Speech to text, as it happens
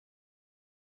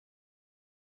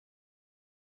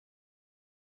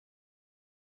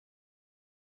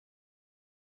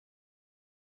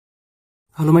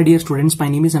Hello my dear students, my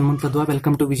name is Anmol Kadwa.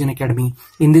 Welcome to Vision Academy.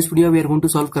 In this video we are going to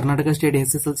solve Karnataka State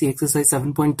SSLC exercise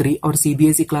 7.3 or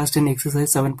CBSE class 10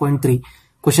 exercise 7.3.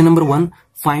 Question number 1.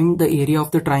 Find the area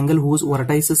of the triangle whose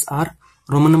vertices are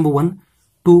Roman number 1,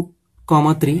 2,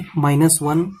 3, minus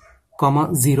 1,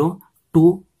 0,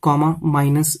 2,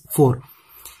 minus 4.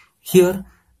 Here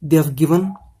they have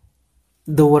given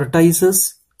the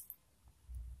vertices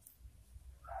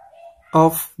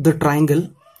of the triangle.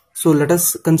 So let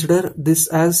us consider this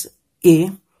as A,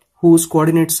 whose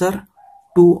coordinates are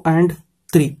 2 and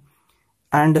 3,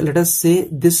 and let us say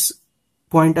this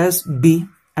point as B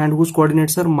and whose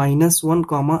coordinates are minus 1,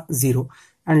 0,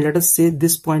 and let us say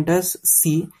this point as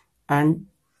C and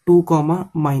 2,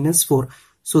 minus 4.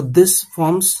 So this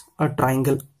forms a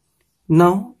triangle.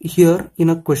 Now here in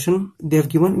a question they have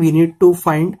given we need to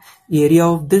find area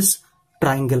of this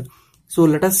triangle. So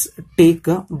let us take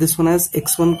this one as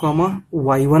x1,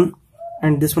 y1,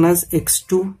 and this one as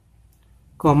x2,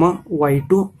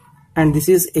 y2, and this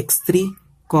is x3,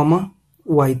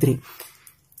 y3.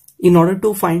 In order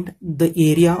to find the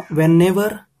area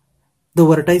whenever the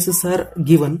vertices are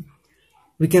given,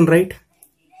 we can write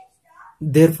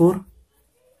therefore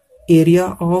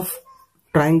area of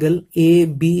triangle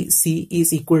ABC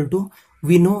is equal to,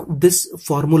 we know this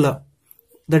formula,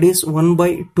 that is 1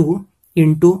 by 2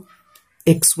 into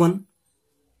x1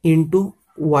 into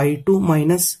y2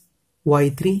 minus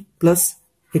y3 plus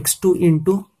x2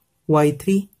 into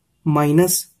y3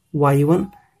 minus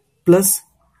y1 plus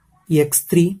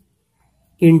x3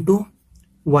 into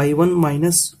y1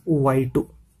 minus y2.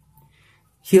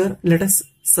 Here let us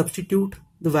substitute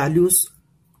the values,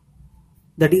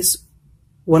 that is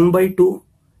 1 by 2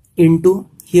 into,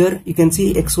 here you can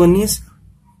see x1 is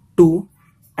 2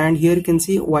 and here you can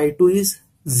see y2 is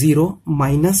 0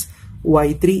 minus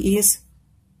y3 is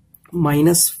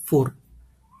minus 4.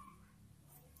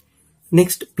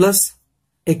 Next plus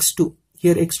x2,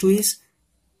 here x2 is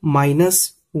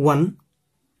minus 1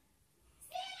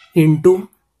 into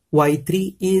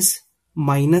y3 is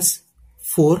minus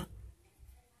 4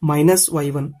 minus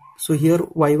y1. So here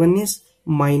y1 is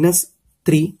minus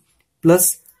 3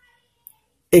 plus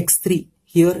x3,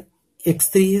 here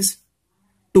x3 is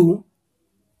 2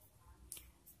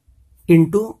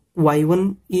 into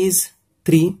y1 is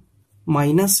 3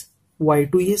 minus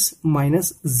y2 is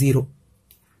minus 0.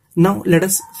 Now let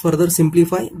us further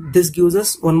simplify. This gives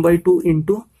us 1 by 2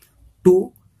 into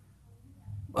 2,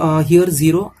 here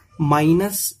 0,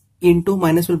 minus into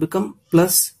minus will become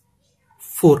plus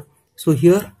 4. So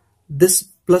here this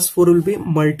plus 4 will be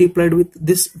multiplied with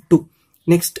this 2.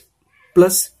 Next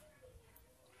plus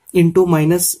into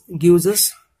minus gives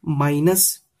us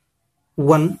minus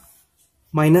 1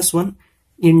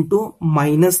 into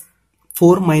minus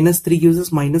 4 minus 3 gives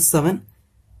us minus 7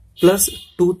 plus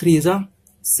 2 3 is a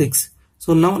 6.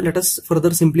 So now let us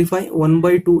further simplify. 1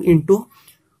 by 2 into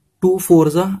 2 4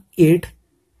 is a 8,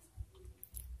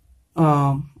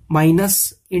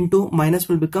 minus into minus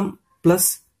will become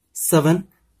plus 7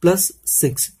 plus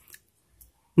 6.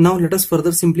 Now let us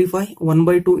further simplify. 1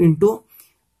 by 2 into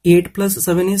 8 plus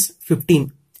 7 is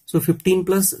 15. So 15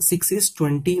 plus 6 is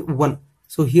 21.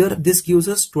 So here this gives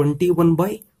us 21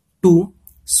 by 2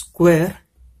 square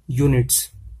units.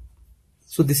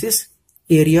 So this is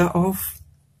area of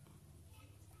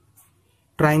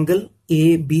triangle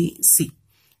ABC.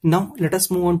 Now let us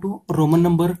move on to Roman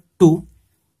number 2.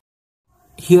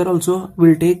 Here also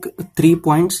we'll take 3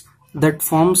 points that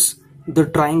forms the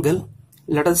triangle.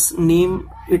 Let us name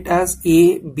it as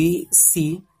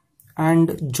ABC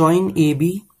and join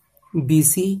AB,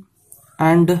 BC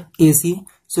and AC.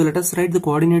 So let us write the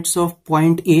coordinates of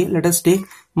point A. Let us take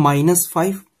minus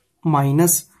 5,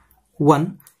 minus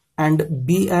 1, and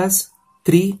B as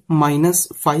 3, minus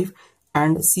 5,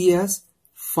 and C as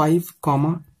 5,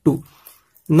 2.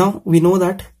 Now we know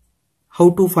that how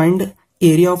to find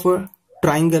area of a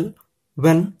triangle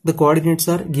when the coordinates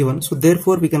are given. So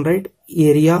therefore we can write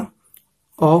area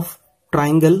of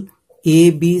triangle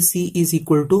ABC is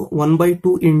equal to 1 by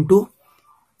 2 into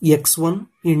x1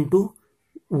 into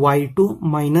y2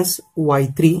 minus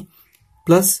y3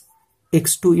 plus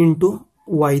x2 into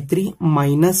y3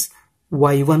 minus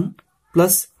y1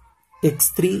 plus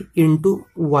x3 into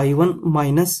y1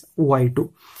 minus y2.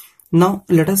 Now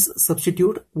let us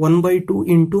substitute 1 by 2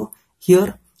 into,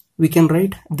 here we can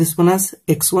write this one as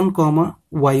x1,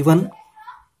 y1,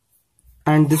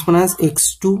 and this one as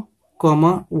x2,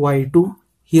 y2.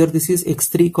 Here this is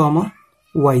x3,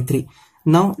 y3.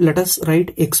 Now let us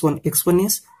write x1. x1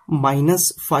 is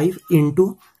minus 5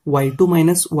 into y2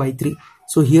 minus y3.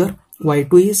 So here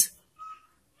y2 is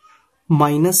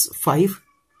minus 5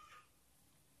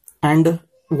 and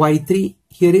y3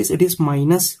 here is it is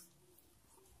minus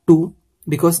 2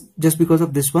 because just because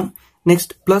of this one.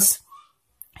 Next plus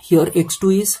here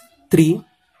x2 is 3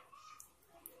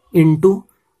 into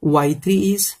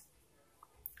y3 is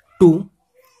 2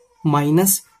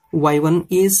 minus y1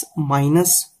 is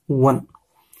minus 1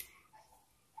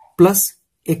 plus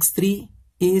x3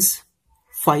 is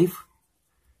 5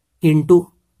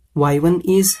 into y1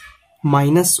 is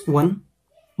minus 1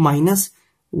 minus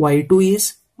y2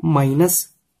 is minus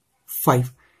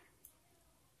 5.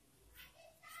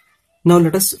 Now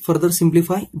let us further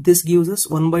simplify. This gives us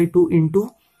 1 by 2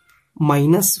 into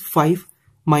minus 5.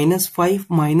 Minus 5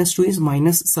 minus 2 is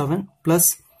minus 7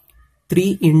 plus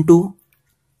 3 into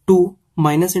 2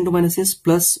 minus into minus is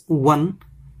plus 1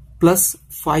 plus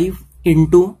 5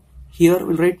 into here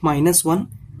we'll write minus 1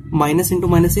 minus into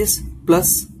minus is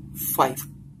plus 5.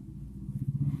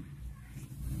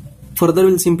 Further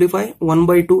we'll simplify 1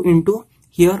 by 2 into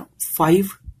here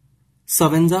 5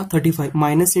 sevens are 35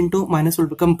 minus into minus will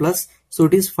become plus, so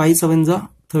it is 5 sevens are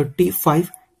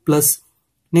 35 plus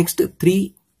next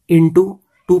 3 into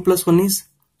 2 plus 1 is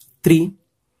 3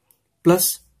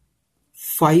 plus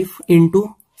 5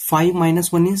 into 5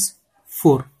 minus 1 is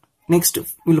 4. Next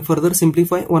we'll further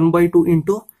simplify 1 by 2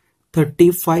 into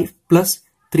 35 plus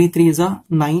 3 3s are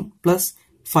 9 plus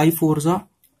 5 4s are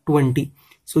 20.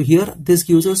 So here this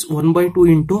gives us 1 by 2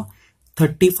 into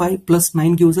 35 plus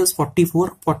 9 gives us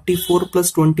 44. 44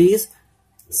 plus 20 is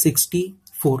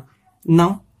 64.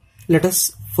 Now let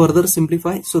us further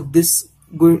simplify. So this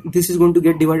is going to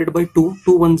get divided by 2. 2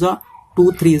 1s are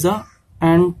 2 3s are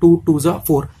and 2 2s are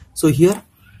 4. So here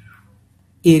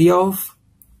area of,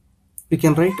 we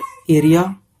can write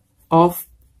area of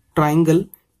triangle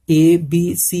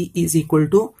ABC is equal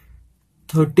to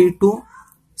 32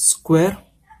 square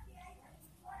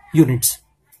units.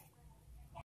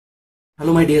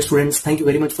 Hello my dear students, thank you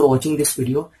very much for watching this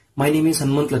video. My name is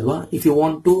Hanmant Ladwa. If you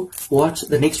want to watch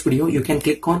the next video, you can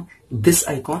click on this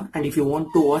icon, and if you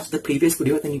want to watch the previous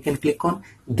video, then you can click on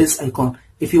this icon.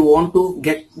 If you want to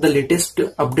get the latest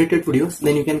updated videos,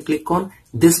 then you can click on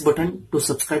this button to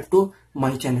subscribe to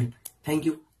my channel. Thank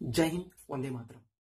you. Jai Hind, Vande Mataram.